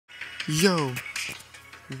Yo,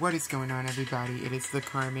 what is going on, everybody? It is the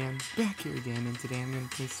Carman back here again, and today I'm going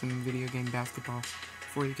to play some video game basketball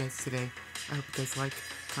for you guys today. I hope you guys like,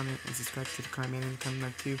 comment, and subscribe to the Carman and comment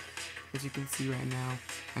like too. As you can see right now,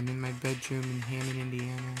 I'm in my bedroom in Hammond,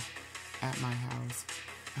 Indiana, at my house.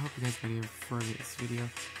 I hope you guys are ready for this video.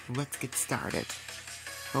 Let's get started.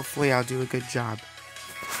 Hopefully I'll do a good job.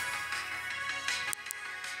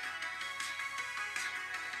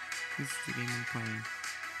 This is the game I'm playing.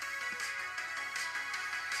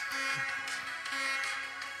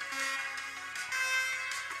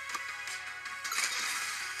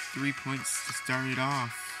 Three points to start it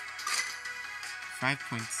off. 5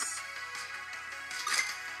 points.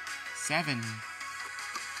 7.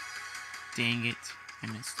 Dang it. I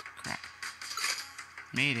missed. Crap.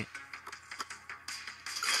 Made it.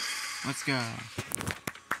 Let's go.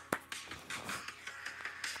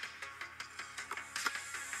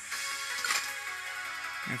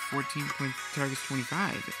 I have 14 points, targets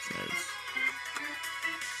 25, it says.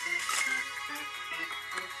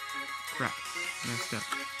 Crap. Messed up.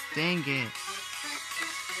 Dang it.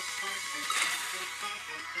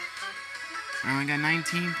 I only got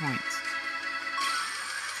 19 points.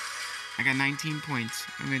 I got 19 points.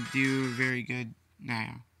 I'm going to do very good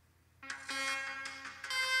now.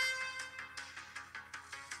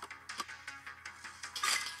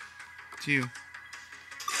 Two.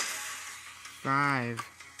 5.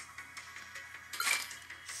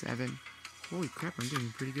 7. Holy crap, I'm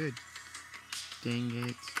doing pretty good. Dang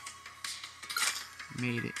it.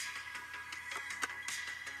 Made it.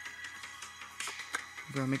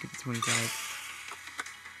 I'll make it to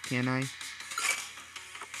 25. Can I?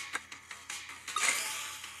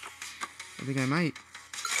 I think I might.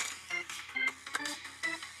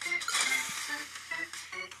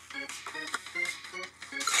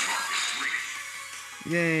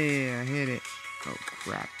 Yay, I hit it. Oh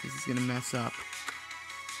crap, this is gonna mess up.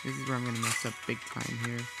 This is where I'm gonna mess up big time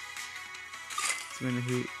here. It's when the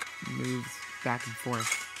hoop moves back and forth.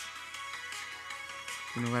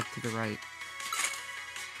 From the left to the right.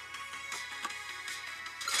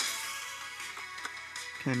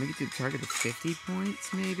 Can I make it to the target of 50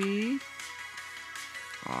 points, maybe?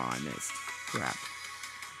 Oh, I missed. Crap.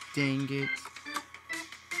 Dang it.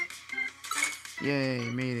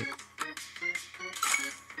 Yay, made it.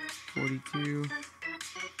 42.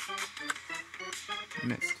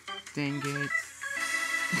 Missed. Dang it.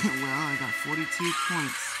 Well, I got 42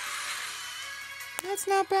 points. That's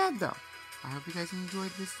not bad, though. I hope you guys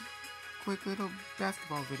enjoyed this quick little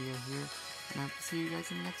basketball video here. And I hope to see you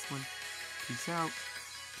guys in the next one. Peace out.